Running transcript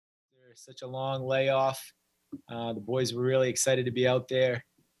after such a long layoff. The boys were really excited to be out there,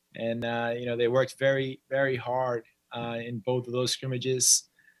 and they worked very, very hard in both of those scrimmages.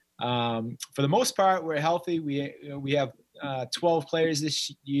 For the most part, we're healthy. We have 12 players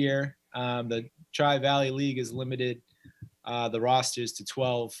this year. The Tri-Valley League has limited the rosters to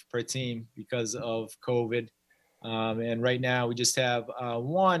 12 per team because of COVID. And right now we just have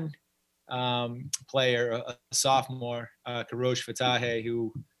one player, a sophomore, Karosh Fatahe,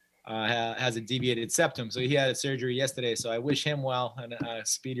 who has a deviated septum. So he had a surgery yesterday. So I wish him well and a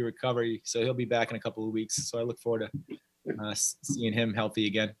speedy recovery. So he'll be back in a couple of weeks. So I look forward to seeing him healthy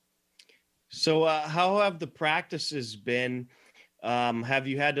again. So how have the practices been? Have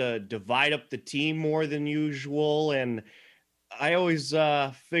you had to divide up the team more than usual? And I always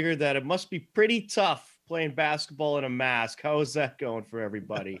figured that it must be pretty tough playing basketball in a mask. How is that going for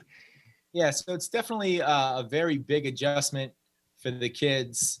everybody? Yeah, so it's definitely a very big adjustment for the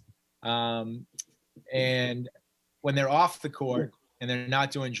kids. And when they're off the court and they're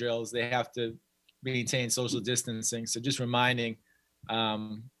not doing drills, they have to maintain social distancing. So just reminding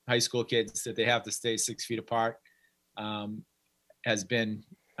high school kids that they have to stay 6 feet apart has been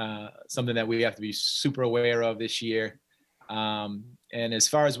something that we have to be super aware of this year. And as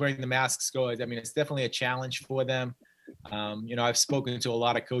far as wearing the masks go, I mean, it's definitely a challenge for them. I've spoken to a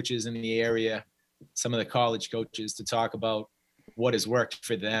lot of coaches in the area, some of the college coaches, to talk about what has worked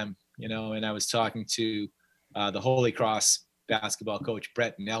for them, and I was talking to the Holy Cross basketball coach,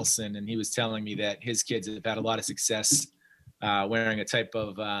 Brett Nelson, and he was telling me that his kids have had a lot of success wearing a type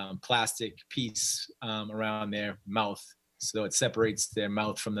of plastic piece around their mouth, so it separates their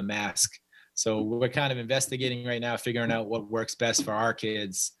mouth from the mask. So we're kind of investigating right now, figuring out what works best for our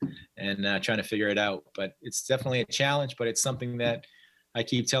kids and trying to figure it out. But it's definitely a challenge, but it's something that I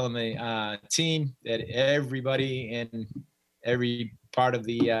keep telling the team that everybody in every part of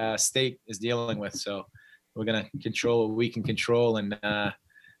the state is dealing with. So we're going to control what we can control. And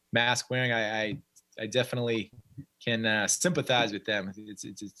mask wearing, I definitely can sympathize with them.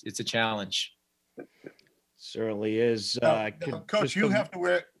 It's a challenge. Certainly is. Coach, you have to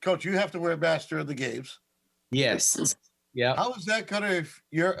wear a mask during the games. Yes. Yeah. How is that going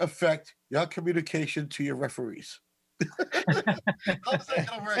to affect your communication to your referees? How's that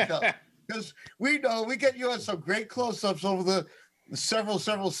going to work out? Because we know we get you on some great close-ups over the several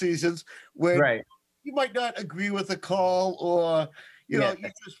seasons where you might not agree with a call, or you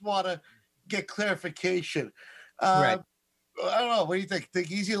just want to get clarification. Right. I don't know. What do you think?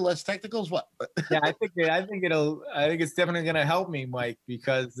 Think easier, less technicals? What? Yeah, I think it's definitely going to help me, Mike,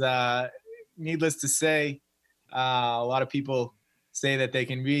 because needless to say, a lot of people say that they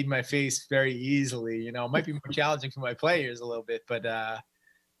can read my face very easily. It might be more challenging for my players a little bit, but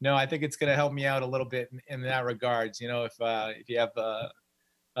no, I think it's going to help me out a little bit in that regards. If you have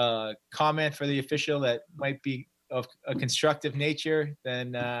a comment for the official that might be of a constructive nature, then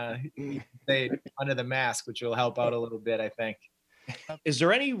you can say it under the mask, which will help out a little bit, I think. Is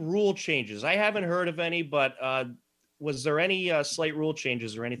there any rule changes? I haven't heard of any, but was there any slight rule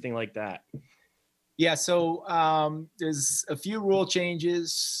changes or anything like that? Yeah, so there's a few rule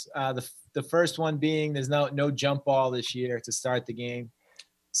changes. The first one being there's no jump ball this year to start the game.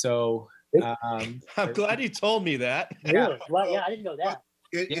 So I'm glad you told me that. Really? Well, yeah, I didn't know that.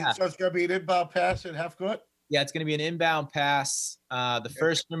 So it's going to be an inbound pass at half court? Yeah, it's going to be an inbound pass. The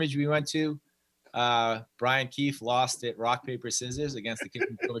first scrimmage we went to, Brian Keefe lost it rock, paper, scissors against the kid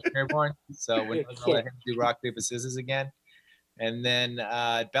from Coach Fairborn. So we're going to let him do rock, paper, scissors again. And then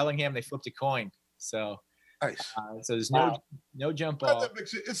at Bellingham, they flipped a coin. So nice. So there's no jump ball.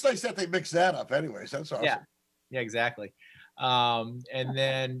 It's nice that they mix that up anyways. That's awesome. Yeah, exactly. And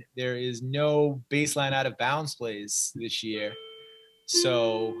then there is no baseline out of bounds plays this year.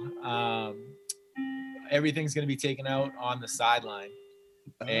 So everything's going to be taken out on the sideline.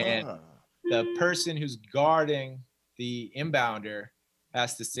 And the person who's guarding the inbounder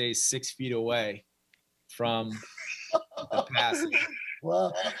has to stay 6 feet away from the passing.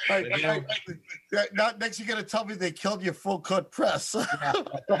 Well, next you're going to tell me they killed your full court press.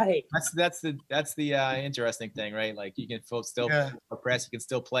 Right. That's the interesting thing, right? Like you can still press, you can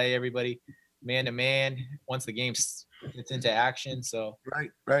still play everybody man to man once the game gets into action. So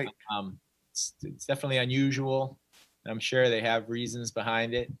right. It's definitely unusual. I'm sure they have reasons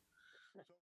behind it.